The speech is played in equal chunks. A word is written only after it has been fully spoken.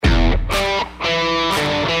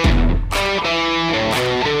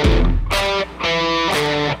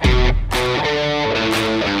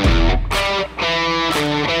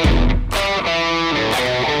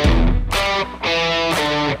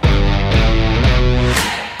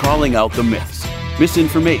calling out the myths,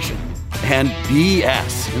 misinformation, and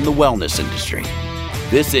BS in the wellness industry.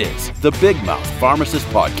 This is the Big Mouth Pharmacist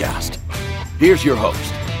Podcast. Here's your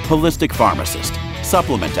host, holistic pharmacist,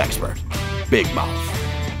 supplement expert, Big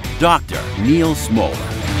Mouth, Dr. Neil Smoller.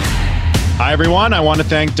 Hi, everyone. I want to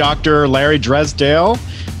thank Dr. Larry Dresdale,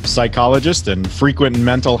 psychologist and frequent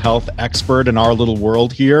mental health expert in our little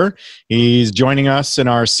world here. He's joining us in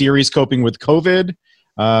our series, Coping with COVID.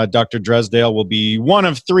 Dr. Dresdale will be one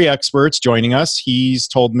of 3 experts joining us. He's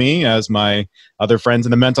told me, as my other friends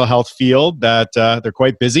in the mental health field, that they're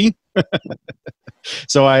quite busy.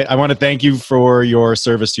 So I want to thank you for your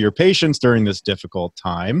service to your patients during this difficult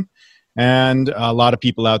time. And a lot of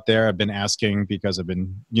people out there have been asking, because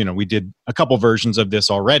we did a couple versions of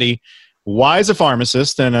this already. Why is a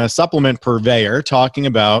pharmacist and a supplement purveyor talking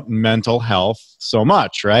about mental health so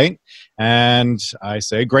much, right? And I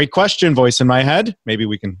say, great question, voice in my head. Maybe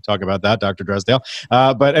we can talk about that, Dr. Dresdale.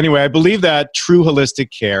 But anyway, I believe that true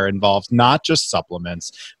holistic care involves not just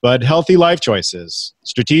supplements, but healthy life choices,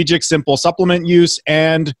 strategic, simple supplement use,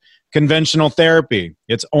 and conventional therapy.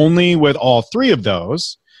 It's only with all 3 of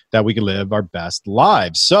those that we can live our best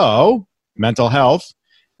lives. So mental health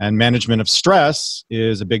and management of stress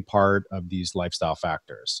is a big part of these lifestyle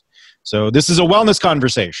factors. So this is a wellness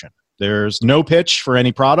conversation. There's no pitch for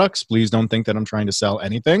any products. Please don't think that I'm trying to sell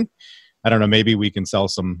anything. I don't know, maybe we can sell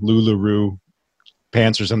some LuLaRoe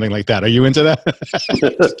pants or something like that. Are you into that?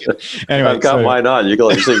 Anyway, I've got mine on. You're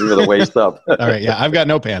going to waist up. All right, yeah, I've got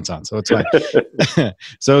no pants on, so it's fine.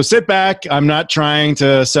 So sit back. I'm not trying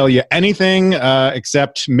to sell you anything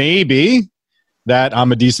except maybe that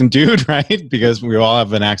I'm a decent dude, right? Because we all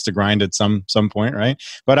have an axe to grind at some point, right?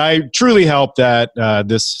 But I truly hope that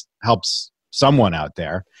this helps someone out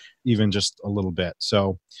there, even just a little bit.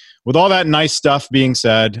 So with all that nice stuff being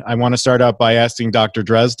said, I want to start out by asking Dr.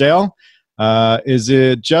 Dresdale, is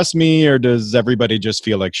it just me or does everybody just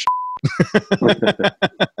feel like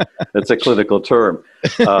It's a clinical term.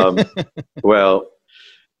 Well,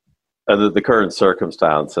 under the current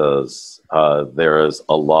circumstances, there is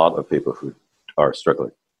a lot of people who are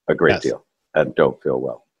struggling a great deal and don't feel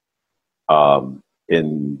well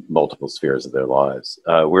in multiple spheres of their lives.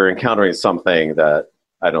 We're encountering something that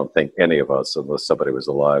I don't think any of us, unless somebody was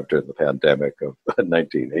alive during the pandemic of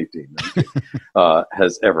 1918,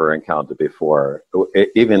 has ever encountered before.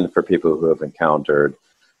 Even for people who have encountered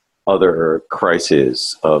other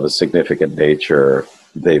crises of a significant nature,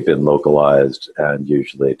 they've been localized and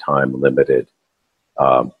usually time limited.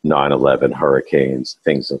 9/11, hurricanes,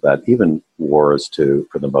 things of that, even wars too,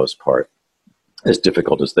 for the most part, as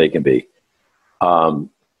difficult as they can be.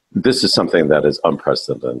 This is something that is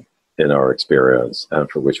unprecedented in our experience and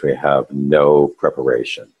for which we have no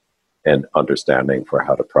preparation and understanding for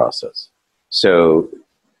how to process. So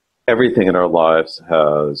everything in our lives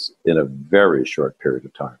has, in a very short period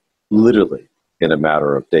of time, literally in a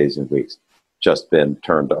matter of days and weeks, just been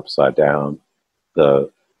turned upside down. The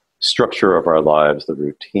structure of our lives, the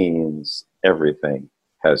routines, everything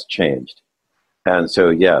has changed. And so,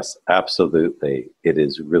 yes, absolutely, it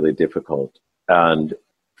is really difficult. And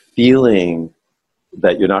feeling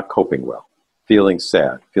that you're not coping well, feeling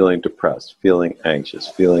sad, feeling depressed, feeling anxious,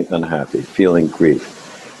 feeling unhappy, feeling grief,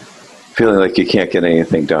 feeling like you can't get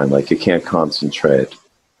anything done, like you can't concentrate,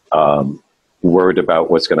 worried about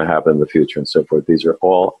what's going to happen in the future and so forth. These are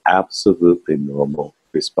all absolutely normal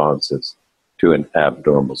responses to an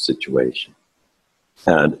abnormal situation.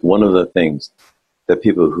 And one of the things that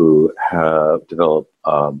people who have developed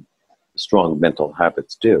strong mental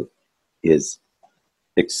habits do is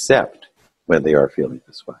accept when they are feeling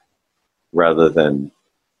this way, rather than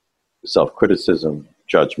self-criticism,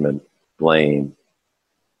 judgment, blame,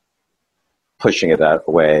 pushing it that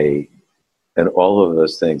way, and all of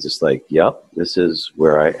those things. It's like, yep, this is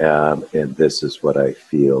where I am, and this is what I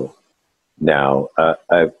feel now.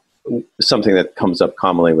 Something that comes up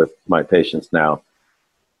commonly with my patients now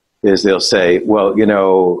is they'll say, well,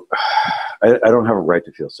 I don't have a right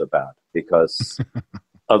to feel so bad because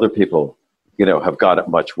other people have got it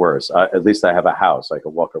much worse. At least I have a house I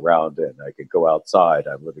can walk around in. I can go outside.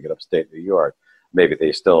 I'm living in upstate New York. Maybe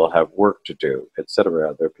they still have work to do,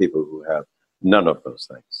 etc. There are people who have none of those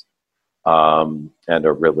things and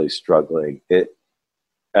are really struggling.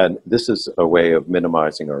 And this is a way of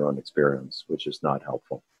minimizing our own experience, which is not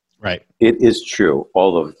helpful. Right. It is true.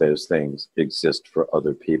 All of those things exist for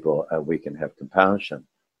other people, and we can have compassion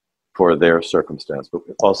for their circumstance, but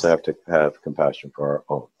we also have to have compassion for our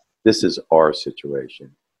own. This is our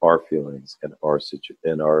situation, our feelings, and our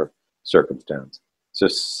circumstance.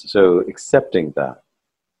 So accepting that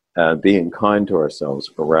and being kind to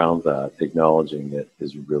ourselves around that, acknowledging it,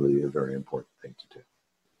 is really a very important thing to do.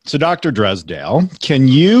 So, Dr. Dresdale, can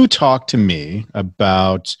you talk to me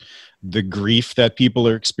about the grief that people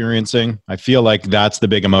are experiencing? I feel like that's the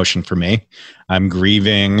big emotion for me. I'm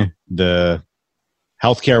grieving the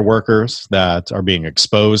healthcare workers that are being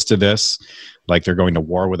exposed to this, like they're going to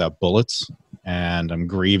war without bullets. And I'm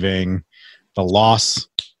grieving the loss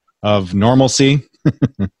of normalcy.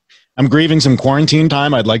 I'm grieving some quarantine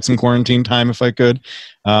time. I'd like some quarantine time if I could.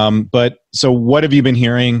 But so what have you been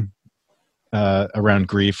hearing around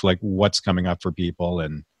grief? Like what's coming up for people,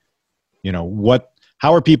 and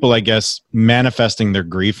how are people, I guess, manifesting their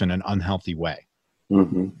grief in an unhealthy way?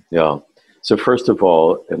 Mm-hmm. Yeah. So first of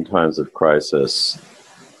all, in times of crisis,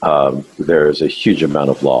 there's a huge amount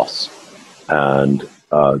of loss, and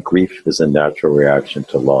grief is a natural reaction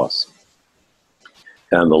to loss.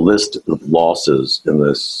 And the list of losses in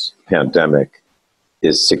this pandemic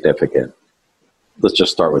is significant. Let's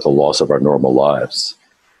just start with the loss of our normal lives.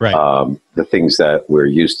 Right. The things that we're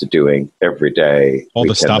used to doing every day. All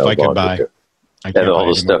the stuff I could buy. And all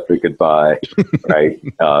the stuff we could buy, right?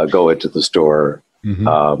 Go into the store,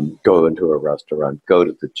 go into a restaurant, go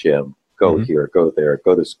to the gym, go here, go there,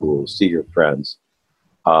 go to school, see your friends,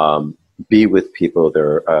 be with people.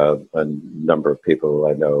 There are a number of people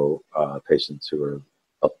I know, patients who are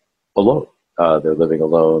alone. They're living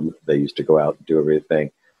alone. They used to go out and do everything.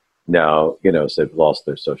 Now, so they've lost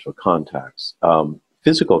their social contacts,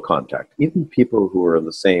 physical contact. Even people who are in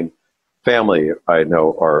the same family, I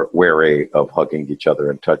know, are wary of hugging each other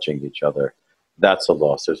and touching each other. That's a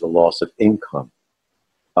loss. There's a loss of income.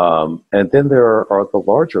 And then there are the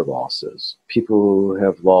larger losses. People who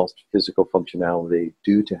have lost physical functionality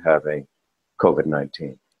due to having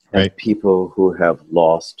COVID-19. Right. And people who have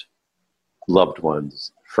lost loved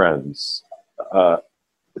ones, friends,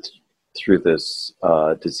 through this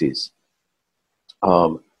disease.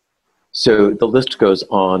 So the list goes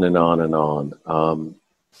on and on and on.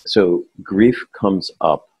 So grief comes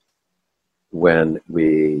up when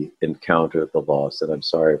we encounter the loss. And I'm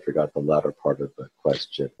sorry, I forgot the latter part of the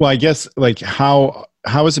question. Well, I guess, like, how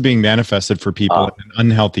is it being manifested for people in an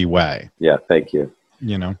unhealthy way? Yeah, thank you.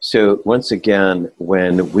 So once again,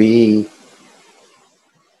 when we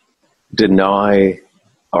deny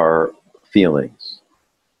our feelings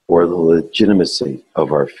or the legitimacy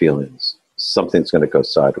of our feelings, something's going to go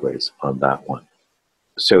sideways on that one.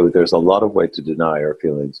 So there's a lot of way to deny our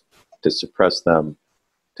feelings, to suppress them,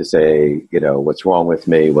 to say, what's wrong with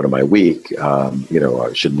me? What am I weak?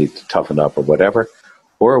 I should need to toughen up or whatever.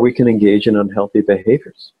 Or we can engage in unhealthy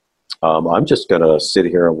behaviors. I'm just going to sit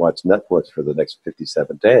here and watch Netflix for the next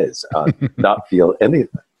 57 days, not feel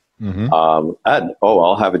anything. And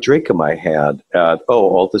I'll have a drink in my hand, and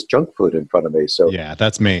all this junk food in front of me. So yeah,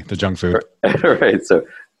 that's me, the junk food. Right. So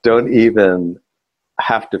don't even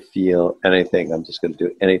have to feel anything. I'm just going to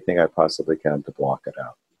do anything I possibly can to block it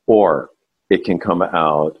out. Or it can come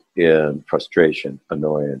out in frustration,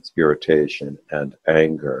 annoyance, irritation, and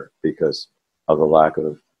anger because of the lack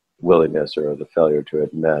of willingness or the failure to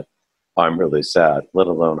admit I'm really sad, let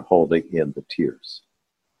alone holding in the tears.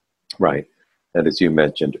 Right. And as you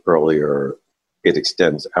mentioned earlier, it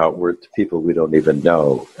extends outward to people we don't even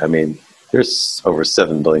know. I mean, there's over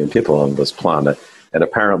 7 billion people on this planet, and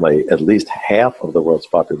apparently at least half of the world's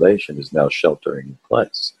population is now sheltering in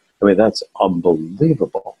place. I mean, that's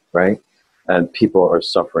unbelievable, right? And people are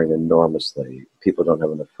suffering enormously. People don't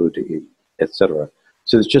have enough food to eat, etc.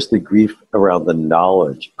 So it's just the grief around the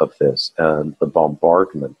knowledge of this and the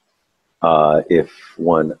bombardment if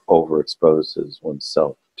one overexposes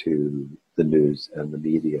oneself to the news and the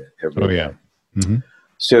media every day.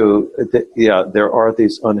 So, there are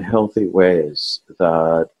these unhealthy ways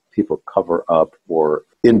that people cover up or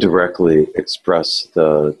indirectly express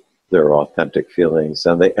their authentic feelings.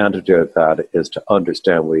 And the antidote to that is to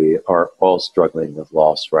understand we are all struggling with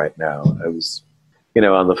loss right now. I was,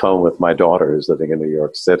 on the phone with my daughter who's living in New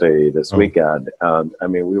York City this weekend. And I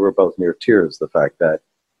mean, we were both near tears, the fact that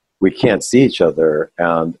we can't see each other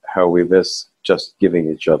and how we miss just giving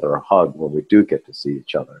each other a hug when we do get to see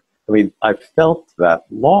each other. I mean, I felt that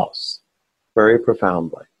loss very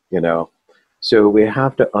profoundly, So we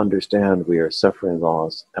have to understand we are suffering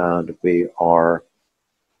loss and we are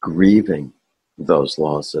grieving those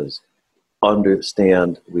losses.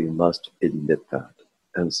 Understand we must admit that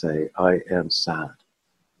and say, I am sad.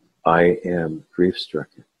 I am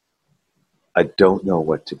grief-stricken. I don't know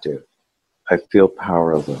what to do. I feel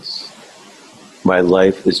powerless. My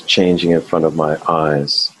life is changing in front of my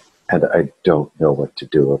eyes, and I don't know what to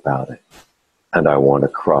do about it. And I want to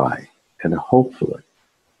cry. And hopefully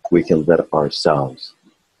we can let ourselves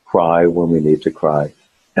cry when we need to cry,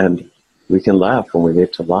 and we can laugh when we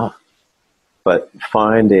need to laugh. But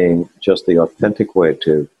finding just the authentic way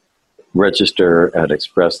to register and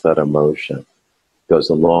express that emotion goes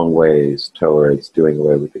a long ways towards doing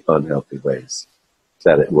away with the unhealthy ways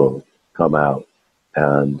that it will come out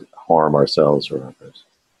and harm ourselves or others.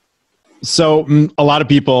 So a lot of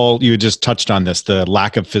people, you just touched on this, the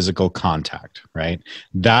lack of physical contact, right?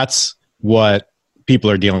 That's what people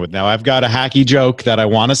are dealing with. Now, I've got a hacky joke that I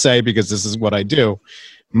want to say because this is what I do.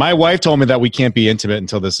 My wife told me that we can't be intimate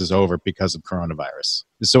until this is over because of coronavirus.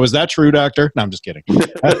 So is that true, doctor? No, I'm just kidding.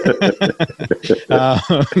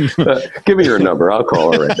 Give me your number. I'll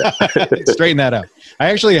call her right now. Straighten that out.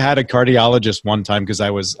 I actually had a cardiologist one time because I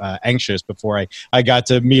was anxious before I got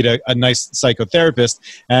to meet a nice psychotherapist,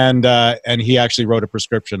 and he actually wrote a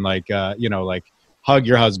prescription like hug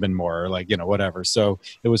your husband more, or like, whatever. So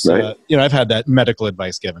it was, right. I've had that medical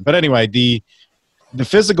advice given. But anyway, the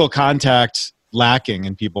physical contact lacking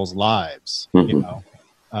in people's lives,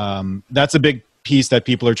 that's a big piece that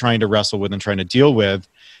people are trying to wrestle with and trying to deal with.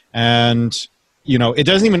 And,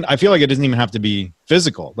 I feel like it doesn't even have to be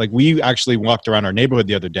physical. Like, we actually walked around our neighborhood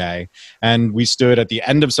the other day and we stood at the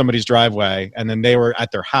end of somebody's driveway and then they were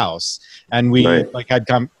at their house and we had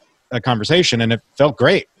a conversation and it felt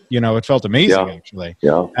great. It felt amazing, actually.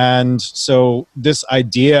 Yeah. And so this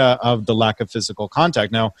idea of the lack of physical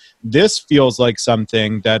contact, now, this feels like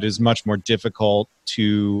something that is much more difficult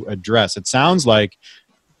to address. It sounds like,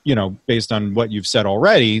 based on what you've said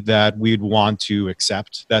already, that we'd want to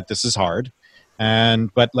accept that this is hard.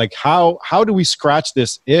 But like, how do we scratch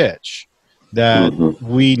this itch that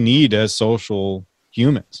we need as social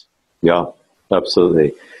humans? Yeah,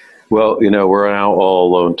 absolutely. Well, we're now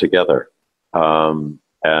all alone together.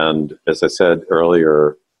 And as I said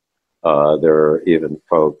earlier, there are even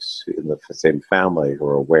folks in the same family who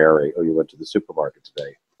are wary. Oh, you went to the supermarket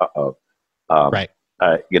today. Right.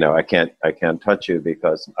 I can't touch you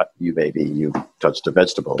because you touched a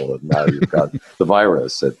vegetable and now you've got the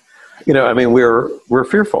virus. And we're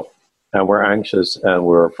fearful and we're anxious and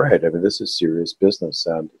we're afraid. This is serious business,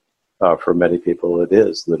 and for many people, it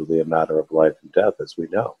is literally a matter of life and death, as we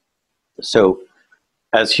know. So,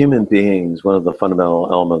 as human beings, one of the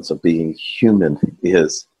fundamental elements of being human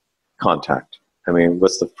is contact.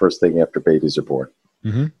 What's the first thing after babies are born?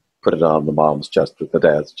 Mm-hmm. Put it on the mom's chest or the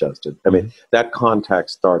dad's chest. That contact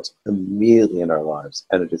starts immediately in our lives,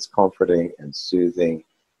 and it is comforting and soothing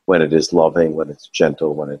when it is loving, when it's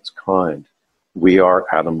gentle, when it's kind. We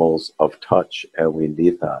are animals of touch, and we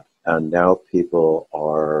need that. And now people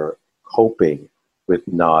are coping with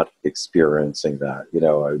not experiencing that.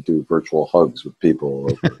 I do virtual hugs with people.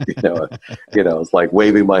 It's like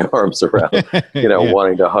waving my arms around,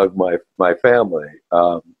 wanting to hug my family.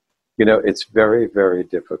 It's very, very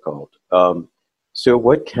difficult. So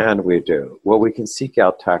what can we do? Well, we can seek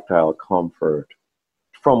out tactile comfort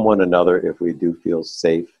from one another if we do feel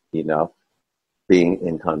safe enough being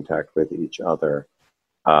in contact with each other.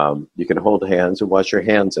 You can hold hands and wash your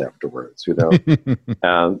hands afterwards,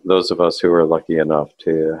 and those of us who are lucky enough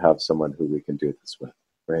to have someone who we can do this with,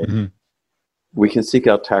 right? Mm-hmm. We can seek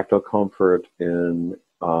out tactile comfort in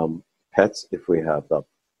pets if we have them.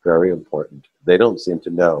 Very important. They don't seem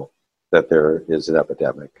to know that there is an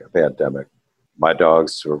epidemic, a pandemic. My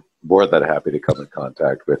dogs are more than happy to come in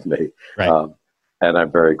contact with me. Right. And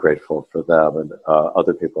I'm very grateful for them. And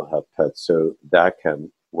other people have pets, so that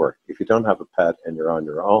can work. If you don't have a pet and you're on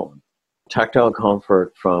your own, tactile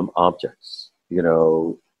comfort from objects,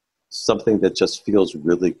 something that just feels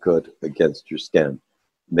really good against your skin.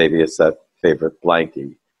 Maybe it's that favorite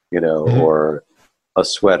blankie, or a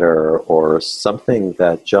sweater or something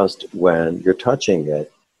that just when you're touching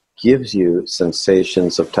it gives you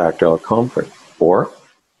sensations of tactile comfort. Or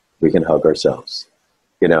we can hug ourselves.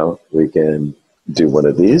 We can do one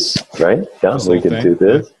of these, right? Yeah, we can do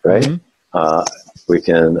this, right? Mm-hmm. We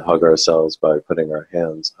can hug ourselves by putting our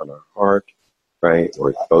hands on our heart, right?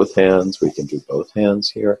 Or both hands. We can do both hands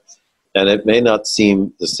here. And it may not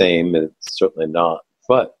seem the same, and it's certainly not.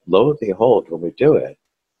 But lo and behold, when we do it,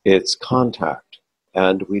 it's contact.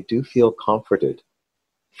 And we do feel comforted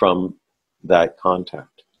from that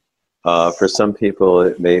contact. For some people,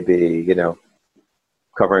 it may be,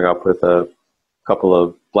 covering up with a couple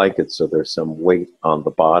of blankets so there's some weight on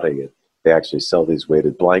the body. They actually sell these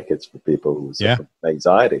weighted blankets for people who suffer from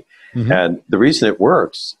anxiety. Mm-hmm. And the reason it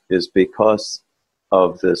works is because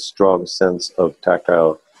of this strong sense of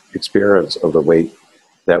tactile experience of the weight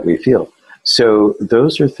that we feel. So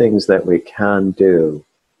those are things that we can do.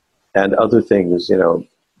 And other things,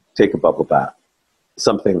 take a bubble bath,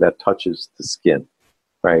 something that touches the skin,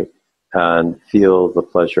 right? And feel the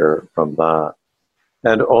pleasure from that.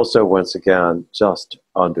 And also, once again, just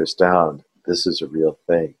understand this is a real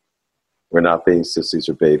thing. We're not being sissies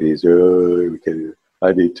or babies. Oh,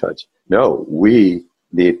 I need touch. No, we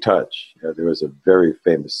need touch. There was a very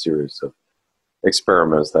famous series of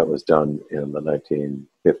experiments that was done in the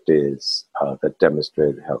 1950s that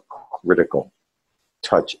demonstrated how critical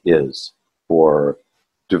touch is for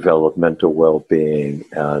developmental well-being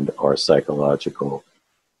and our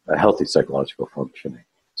healthy psychological functioning.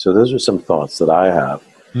 So those are some thoughts that I have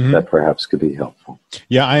that perhaps could be helpful.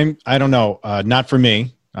 Yeah, I don't know. Not for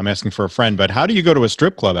me. I'm asking for a friend, but how do you go to a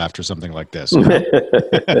strip club after something like this? You know?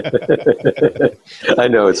 I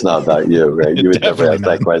know it's not about you, right? You would never ask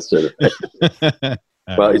that question.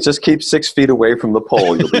 Well, you just keep 6 feet away from the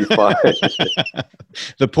pole. You'll be fine.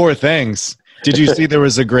 The poor things. Did you see there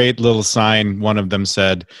was a great little sign? One of them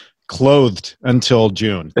said, "Clothed until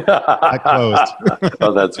June." Not closed.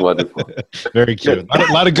 Oh, that's wonderful. Very cute.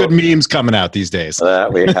 A lot of good memes coming out these days.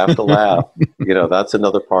 We have to laugh. That's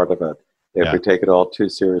another part of it. If we take it all too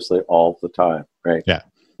seriously all the time, right? Yeah.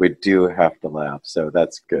 We do have to laugh. So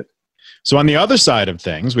that's good. So on the other side of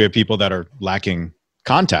things, we have people that are lacking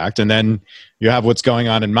contact. And then you have what's going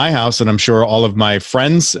on in my house. And I'm sure all of my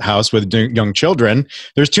friends' house with young children,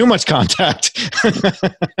 there's too much contact.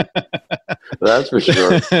 That's for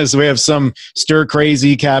sure. So we have some stir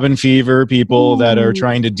crazy cabin fever people that are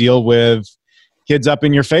trying to deal with kids up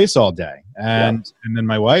in your face all day. And then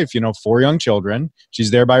my wife, 4 young children, she's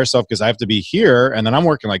there by herself because I have to be here. And then I'm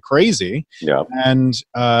working like crazy. Yeah. And,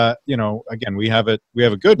 again, we have it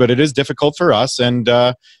good, but it is difficult for us. And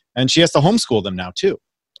she has to homeschool them now too.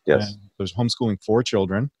 Yes. And there's homeschooling 4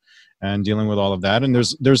 children and dealing with all of that. And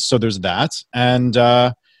there's that. And,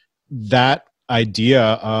 that idea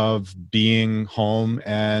of being home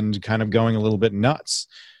and kind of going a little bit nuts.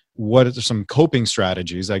 What are some coping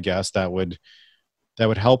strategies, I guess, that would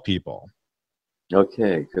help people?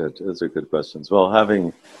 Okay, good. Those are good questions. Well,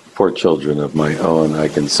 having 4 children of my own, I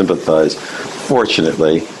can sympathize.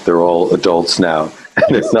 Fortunately, they're all adults now,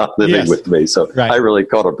 and they're not living with me. So I really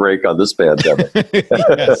caught a break on this pandemic.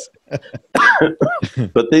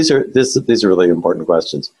 But these are really important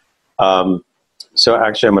questions. So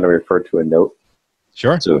actually, I'm going to refer to a note.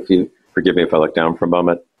 Sure. So if you forgive me if I look down for a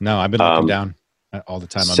moment. No, I've been looking down all the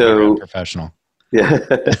time. I'm very professional. Yeah.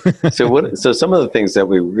 So some of the things that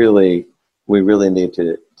we really need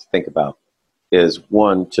to think about is,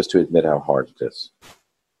 one, just to admit how hard it is.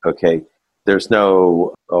 Okay. There's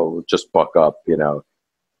no, just buck up,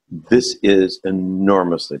 This is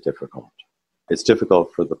enormously difficult. It's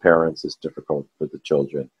difficult for the parents. It's difficult for the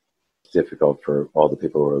children. It's difficult for all the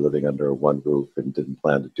people who are living under one roof and didn't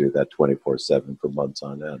plan to do that 24/7 for months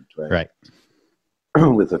on end, right?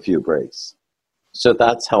 With a few breaks. So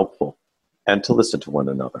that's helpful. And to listen to one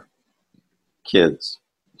another. Kids,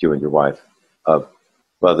 you and your wife,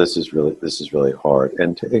 this is really hard.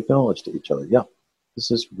 And to acknowledge to each other, this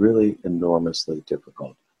is really enormously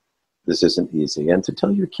difficult. This isn't easy. And to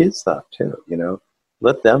tell your kids that too,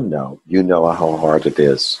 let them know, how hard it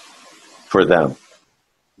is for them.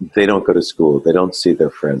 They don't go to school. They don't see their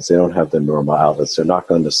friends. They don't have their normal outlets. They're not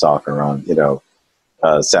going to soccer on,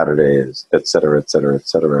 Saturdays, et cetera, et cetera, et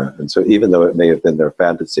cetera. And so even though it may have been their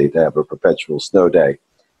fantasy to have a perpetual snow day,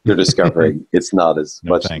 they're discovering it's not as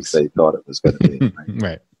much as they thought it was going to be.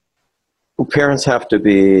 Right. Well, parents have to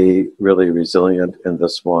be really resilient in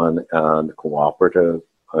this one and cooperative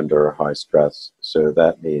under high stress. So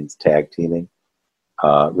that means tag teaming,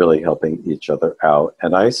 really helping each other out.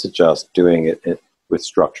 And I suggest doing it with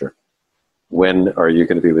structure. When are you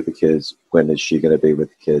going to be with the kids? When is she going to be with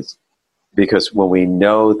the kids? Because when we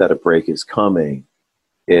know that a break is coming,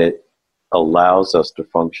 it allows us to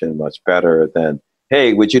function much better than,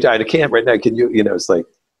 hey, would you die? I can't right now. Can you, it's like,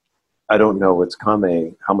 I don't know what's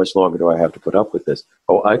coming. How much longer do I have to put up with this?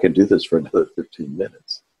 Oh, I can do this for another 15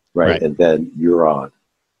 minutes, right? And then you're on.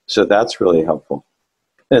 So that's really helpful.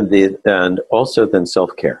 And also then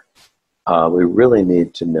self-care. We really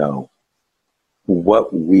need to know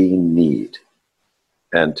what we need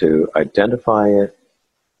and to identify it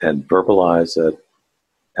and verbalize it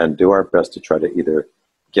and do our best to try to either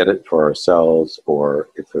get it for ourselves or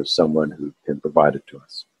if there's someone who can provide it to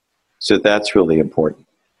us. So that's really important.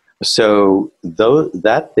 So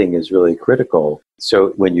that thing is really critical.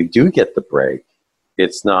 So when you do get the break,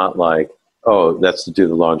 it's not like, oh, that's to do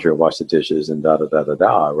the laundry and wash the dishes and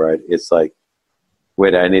da-da-da-da-da, right? It's like,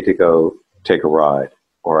 wait, I need to go take a ride,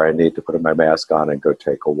 or I need to put my mask on and go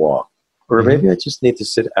take a walk. Or maybe I just need to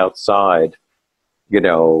sit outside,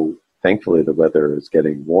 thankfully the weather is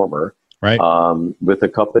getting warmer, right? With a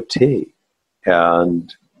cup of tea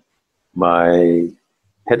and my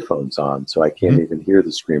headphones on so I can't even hear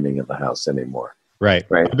the screaming in the house anymore. Right.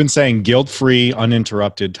 I've been saying guilt-free,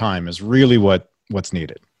 uninterrupted time is really what's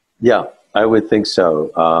needed. Yeah. I would think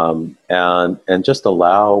so. And just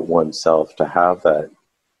allow oneself to have that,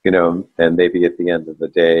 and maybe at the end of the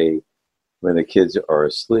day, when the kids are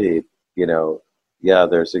asleep, yeah,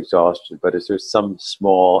 there's exhaustion, but is there some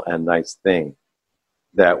small and nice thing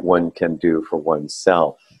that one can do for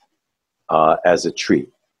oneself as a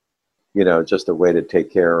treat? Just a way to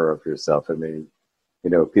take care of yourself. I mean,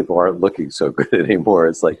 people aren't looking so good anymore.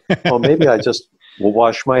 It's like, well, maybe I just will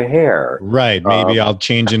wash my hair. Right. Maybe I'll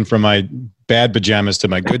change in from my bad pajamas to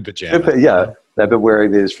my good pajamas. Yeah. I've been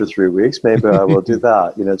wearing these for 3 weeks. Maybe I will do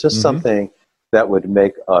that. Just something that would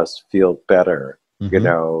make us feel better,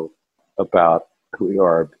 about who we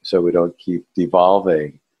are, so we don't keep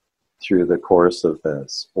devolving through the course of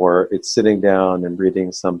this. Or it's sitting down and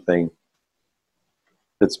reading something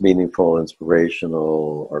that's meaningful,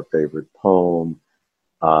 inspirational, our favorite poem,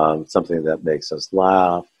 something that makes us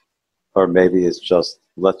laugh. Or maybe it's just,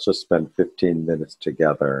 let's just spend 15 minutes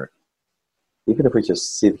together, even if we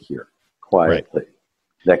just sit here quietly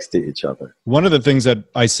next to each other. One of the things that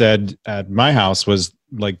I said at my house was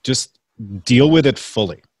like, just deal with it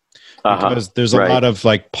fully. Because there's a lot of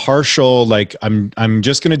like partial, like I'm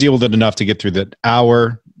just going to deal with it enough to get through the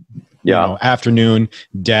hour, afternoon,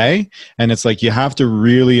 day. And it's like, you have to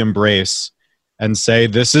really embrace and say,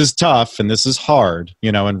 this is tough and this is hard,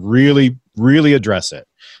 and really, really address it.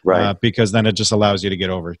 Right. Because then it just allows you to get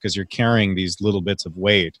over it, because you're carrying these little bits of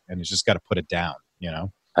weight and it's just got to put it down,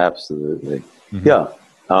 Absolutely. Mm-hmm. Yeah.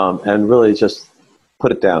 And really just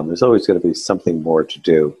put it down. There's always going to be something more to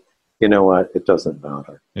do. You know what? It doesn't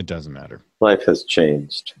matter. It doesn't matter. Life has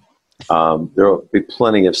changed. There will be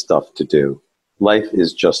plenty of stuff to do. Life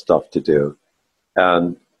is just stuff to do.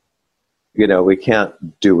 And, we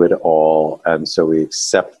can't do it all. And so we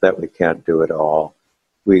accept that we can't do it all.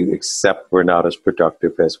 We accept we're not as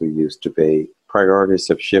productive as we used to be. Priorities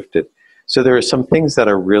have shifted. So there are some things that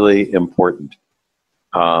are really important.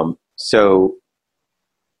 So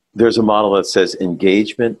there's a model that says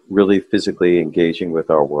engagement, really physically engaging with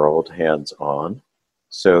our world, hands-on.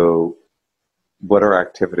 So what are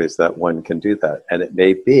activities that one can do that? And it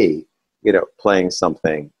may be, playing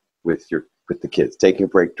something with the kids, taking a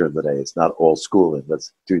break during the day. It's not all schooling.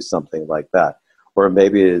 Let's do something like that. Or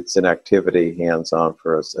maybe it's an activity hands-on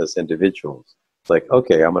for us as individuals. It's like,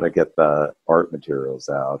 okay, I'm going to get the art materials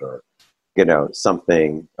out, or,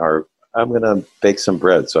 something, or I'm going to bake some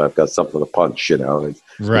bread, so I've got something to punch, It's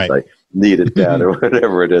like kneaded down or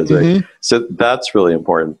whatever it is. Right? So that's really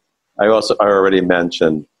important. I already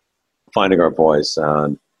mentioned finding our voice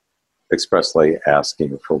and expressly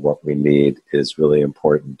asking for what we need is really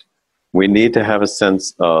important. We need to have a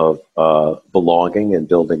sense of belonging and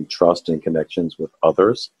building trust and connections with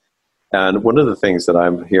others. And one of the things that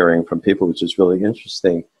I'm hearing from people, which is really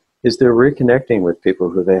interesting, is they're reconnecting with people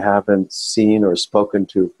who they haven't seen or spoken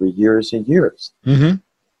to for years and years. Mm-hmm.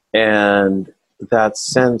 And that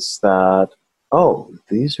sense that,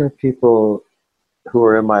 these are people who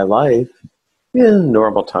are in my life. In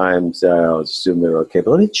normal times, I'll assume they're okay,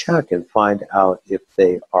 but let me check and find out if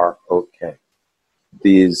they are okay.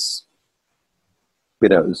 These,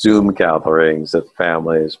 Zoom gatherings that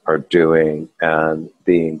families are doing and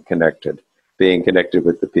being connected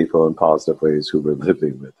with the people in positive ways who we're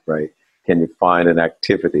living with, right? Can you find an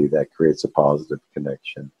activity that creates a positive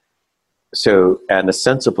connection? So, and a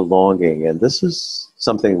sense of belonging, and this is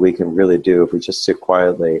something we can really do if we just sit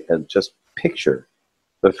quietly and just picture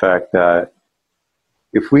the fact that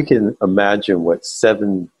if we can imagine what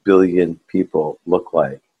 7 billion people look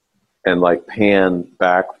like and like pan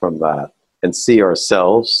back from that and see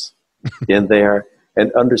ourselves in there,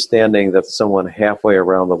 and understanding that someone halfway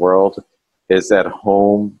around the world is at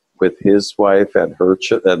home with his wife and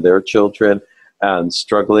and their children and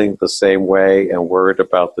struggling the same way and worried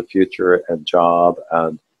about the future and job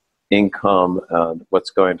and income and what's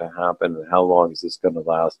going to happen and how long is this going to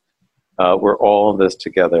last. We're all in this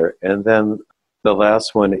together. And then the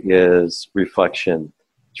last one is reflection.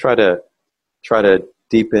 Try to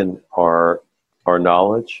deepen our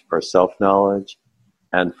knowledge, our self-knowledge,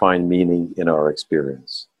 and find meaning in our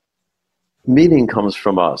experience. Meaning comes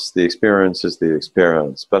from us. The experience is the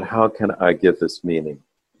experience. But how can I give this meaning?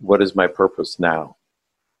 What is my purpose now?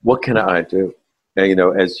 What can I do? And,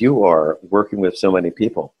 as you are working with so many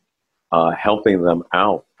people, helping them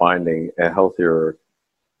out, finding a healthier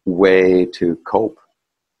way to cope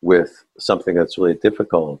with something that's really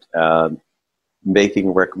difficult, and making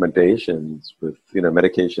recommendations with,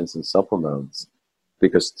 medications and supplements,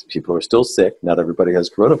 because people are still sick. Not everybody has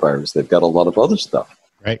coronavirus. They've got a lot of other stuff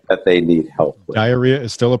that they need help with. Diarrhea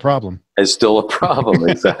is still a problem.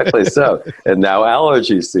 Exactly so. And now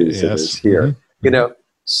allergy season is here. Mm-hmm.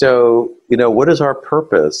 So, what is our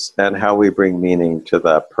purpose, and how we bring meaning to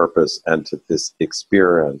that purpose and to this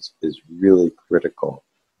experience is really critical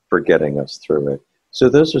for getting us through it. So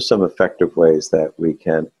those are some effective ways that we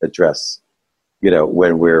can address,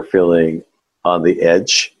 when we're feeling on the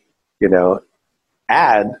edge,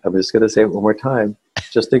 and I'm just going to say it one more time,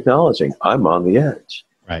 just acknowledging I'm on the edge.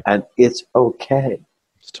 Right. And it's okay.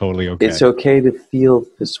 It's totally okay. It's okay to feel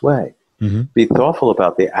this way. Mm-hmm. Be thoughtful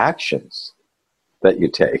about the actions that you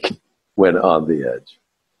take when on the edge.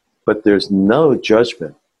 But there's no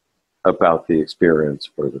judgment about the experience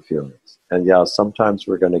or the feelings. And yeah, sometimes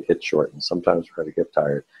we're going to get short, and sometimes we're going to get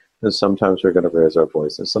tired, and sometimes we're going to raise our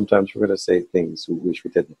voice, and sometimes we're going to say things we wish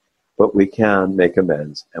we didn't. But we can make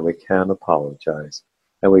amends, and we can apologize,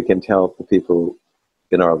 and we can tell the people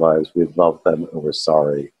in our lives we love them and we're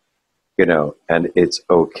sorry, and it's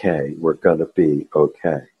okay. We're going to be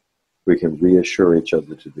okay. We can reassure each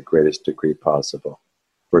other to the greatest degree possible.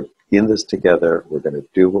 We're in this together. We're going to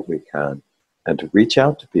do what we can, and to reach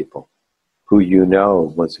out to people who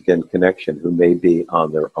once again, connection, who may be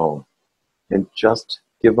on their own, and just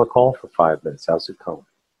give them a call for 5 minutes. How's it going?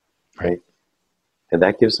 Right? And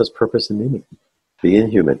that gives us purpose and meaning. Being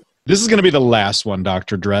human. This is going to be the last one,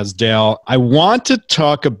 Dr. Dresdale. I want to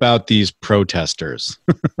talk about these protesters,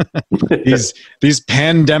 these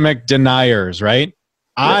pandemic deniers, right? Yes.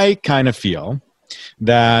 I kind of feel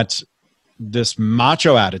that this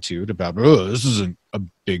macho attitude about, this isn't a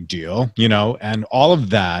big deal, and all of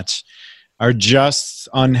that are just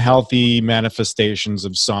unhealthy manifestations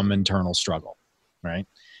of some internal struggle, right?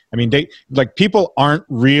 I mean, people aren't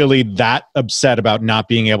really that upset about not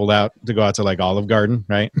being able to go out to Olive Garden,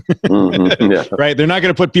 right? Mm-hmm, yeah. Right? They're not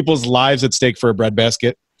going to put people's lives at stake for a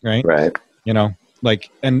breadbasket, right? Right.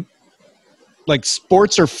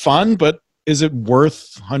 Sports are fun, but is it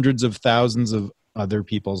worth hundreds of thousands of other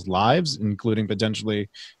people's lives, including potentially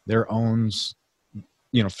their own,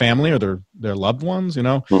 family or their loved ones,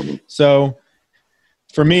 Mm-hmm. So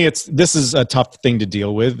for me, this is a tough thing to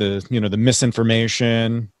deal with, the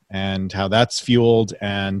misinformation and how that's fueled,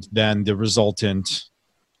 and then the resultant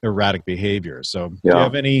erratic behavior. So do you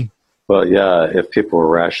have any? Well, yeah, if people were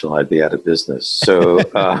rational, I'd be out of business. So,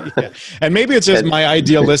 yeah. And maybe it's just my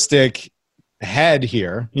idealistic head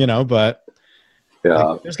here, but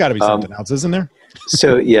there's got to be something else, isn't there?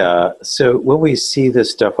 So when we see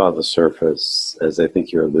this stuff on the surface, as I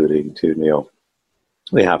think you're alluding to, Neil,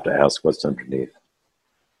 we have to ask what's underneath.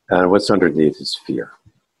 And what's underneath is fear.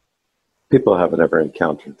 People haven't ever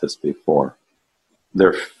encountered this before.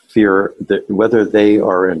 Their fear, whether they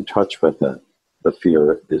are in touch with it, the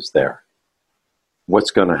fear is there.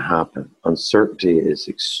 What's going to happen? Uncertainty is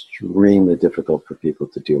extremely difficult for people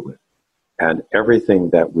to deal with. And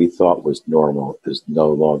everything that we thought was normal is no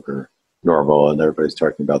longer normal, and everybody's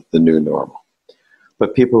talking about the new normal.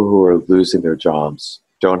 But people who are losing their jobs,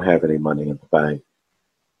 don't have any money in the bank,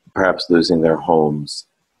 perhaps losing their homes,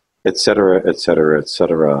 et cetera,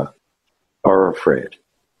 are afraid.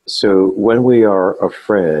 So when we are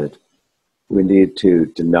afraid, we need to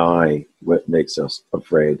deny what makes us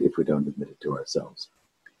afraid if we don't admit it to ourselves.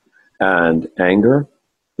 And anger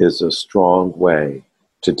is a strong way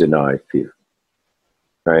to deny fear,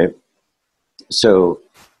 right? So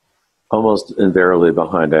almost invariably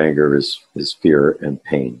behind anger is fear and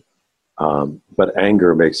pain. But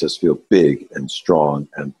anger makes us feel big and strong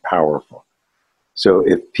and powerful. So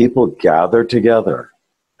if people gather together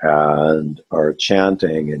and are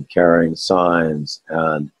chanting and carrying signs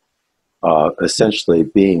and essentially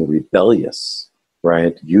being rebellious,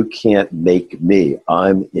 right? You can't make me,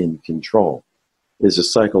 I'm in control, is a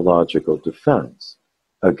psychological defense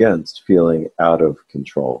against feeling out of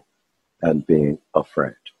control and being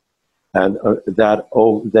afraid. And that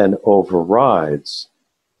then overrides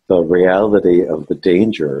the reality of the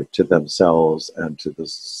danger to themselves and to the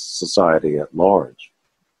society at large.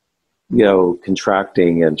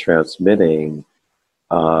 Contracting and transmitting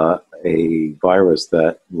a virus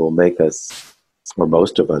that will make us, or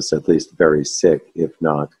most of us at least, very sick, if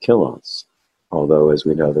not kill us. Although, as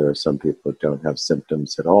we know, there are some people who don't have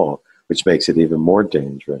symptoms at all, which makes it even more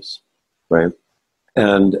dangerous, right?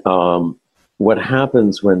 And what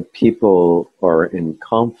happens when people are in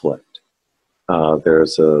conflict?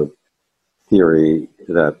 There's a theory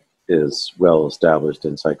that is well established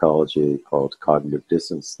in psychology called cognitive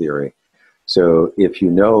dissonance theory. So if you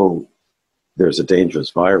know there's a dangerous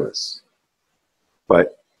virus,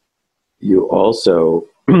 but you also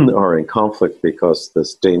are in conflict because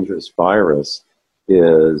this dangerous virus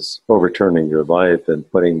is overturning your life and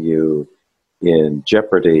putting you in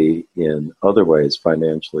jeopardy in other ways,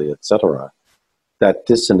 financially, etc., that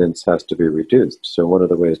dissonance has to be reduced. So one of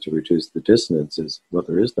the ways to reduce the dissonance is, well,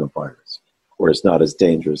 there is no virus, or it's not as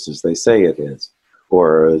dangerous as they say it is,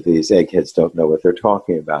 or these eggheads don't know what they're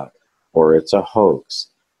talking about, or it's a hoax,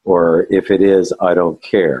 or if it is, I don't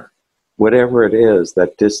care. Whatever it is,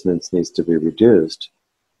 that dissonance needs to be reduced.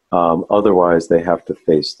 Otherwise, they have to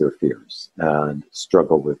face their fears and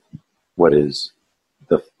struggle with what is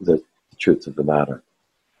the truth of the matter.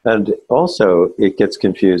 And also, it gets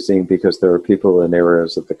confusing because there are people in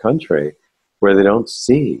areas of the country where they don't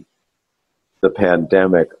see the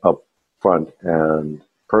pandemic up front and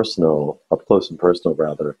personal, up close and personal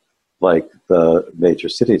rather, like the major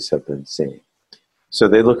cities have been seeing. So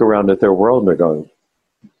they look around at their world and they're going,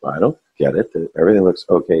 I don't get it. Everything looks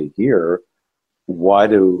okay here. Why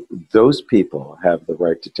do those people have the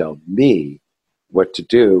right to tell me what to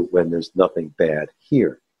do when there's nothing bad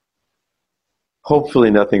here? Hopefully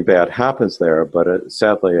nothing bad happens there, but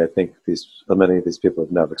sadly I think many of these people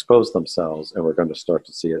have now exposed themselves, and we're going to start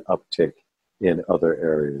to see an uptick in other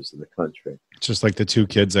areas of the country. Just like the two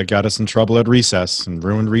kids that got us in trouble at recess and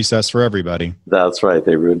ruined recess for everybody. That's right.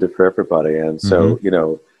 They ruined it for everybody. And so,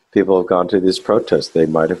 people have gone to these protests. They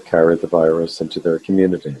might have carried the virus into their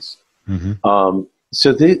communities. Mm-hmm.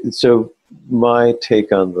 So my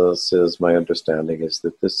take on this is, my understanding is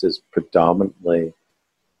that this is predominantly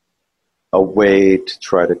a way to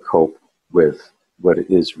try to cope with what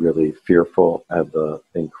is really fearful and the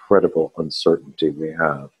incredible uncertainty we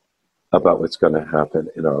have about what's going to happen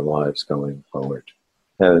in our lives going forward.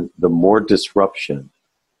 And the more disruption,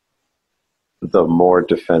 the more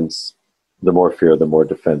defense, the more fear, the more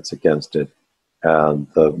defense against it, and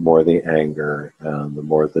the more the anger, and the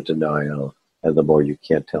more the denial, and the more you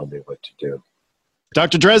can't tell me what to do.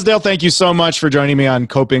 Dr. Dresdale, thank you so much for joining me on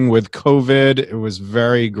Coping with COVID. It was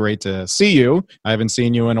very great to see you. I haven't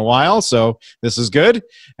seen you in a while, so this is good.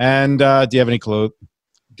 And do you have any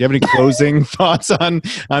closing thoughts on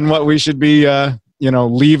what we should be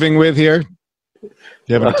leaving with here?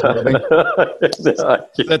 Do you have any clothing?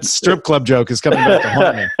 That strip club joke is coming back to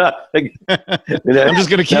haunt me. I'm just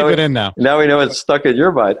going to keep it in now. Now we know it's stuck in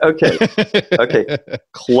your mind. Okay.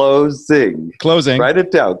 Closing. Write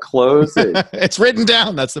it down. Closing. It's written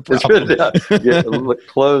down. That's the problem. It's written down.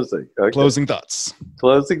 Closing. Okay. Closing thoughts.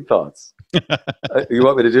 Closing thoughts. You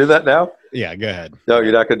want me to do that now? Yeah, go ahead. No,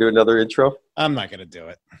 you're not going to do another intro? I'm not going to do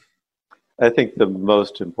it. I think the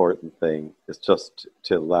most important thing is just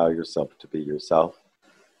to allow yourself to be yourself.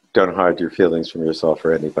 Don't hide your feelings from yourself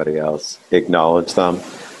or anybody else. Acknowledge them,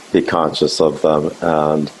 be conscious of them,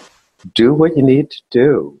 and do what you need to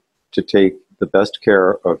do to take the best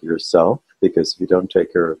care of yourself, because if you don't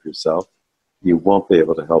take care of yourself, you won't be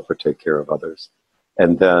able to help or take care of others.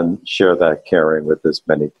 And then share that caring with as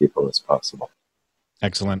many people as possible.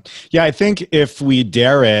 Excellent. Yeah, I think if we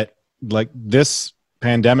dare it, like, this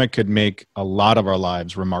pandemic could make a lot of our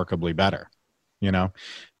lives remarkably better.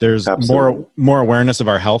 There's more awareness of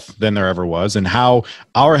our health than there ever was, and how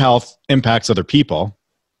our health impacts other people.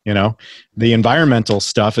 The environmental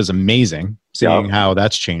stuff is amazing, seeing how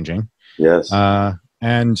that's changing. Yes.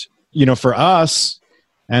 And for us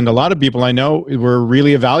and a lot of people I know, we're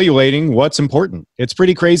really evaluating what's important. It's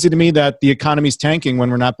pretty crazy to me that the economy's tanking when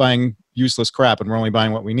we're not buying useless crap and we're only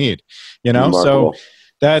buying what we need. So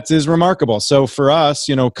that is remarkable. So for us,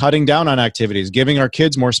 cutting down on activities, giving our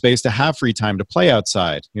kids more space to have free time to play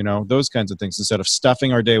outside, those kinds of things, instead of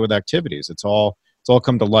stuffing our day with activities. It's all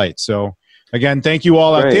come to light. So again, thank you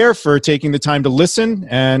all out there for taking the time to listen,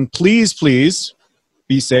 and please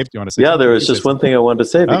be safe. Do you want to say something? There was just one thing I wanted to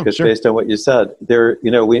say, because based on what you said,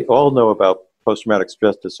 we all know about post-traumatic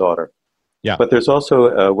stress disorder. Yeah. But there's also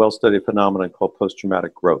a well-studied phenomenon called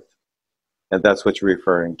post-traumatic growth. And that's what you're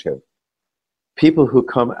referring to. People who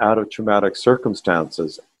come out of traumatic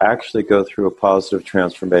circumstances actually go through a positive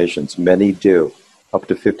transformations. Many do. Up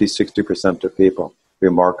to 50-60% of people,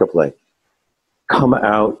 remarkably, come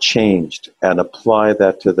out changed and apply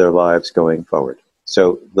that to their lives going forward.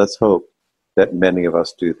 So let's hope that many of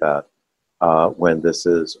us do that when this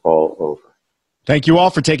is all over. Thank you all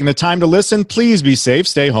for taking the time to listen. Please be safe.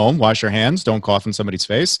 Stay home. Wash your hands. Don't cough in somebody's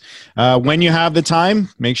face. When you have the time,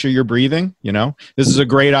 make sure you're breathing. This is a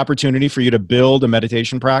great opportunity for you to build a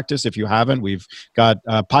meditation practice. If you haven't, we've got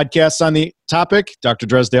podcasts on the topic. Dr.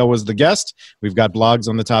 Dresdale was the guest. We've got blogs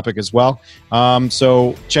on the topic as well.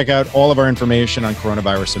 So check out all of our information on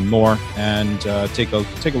coronavirus and more, and take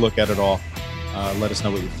a look at it all. Let us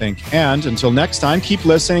know what you think. And until next time, keep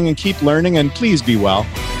listening and keep learning, and please be well.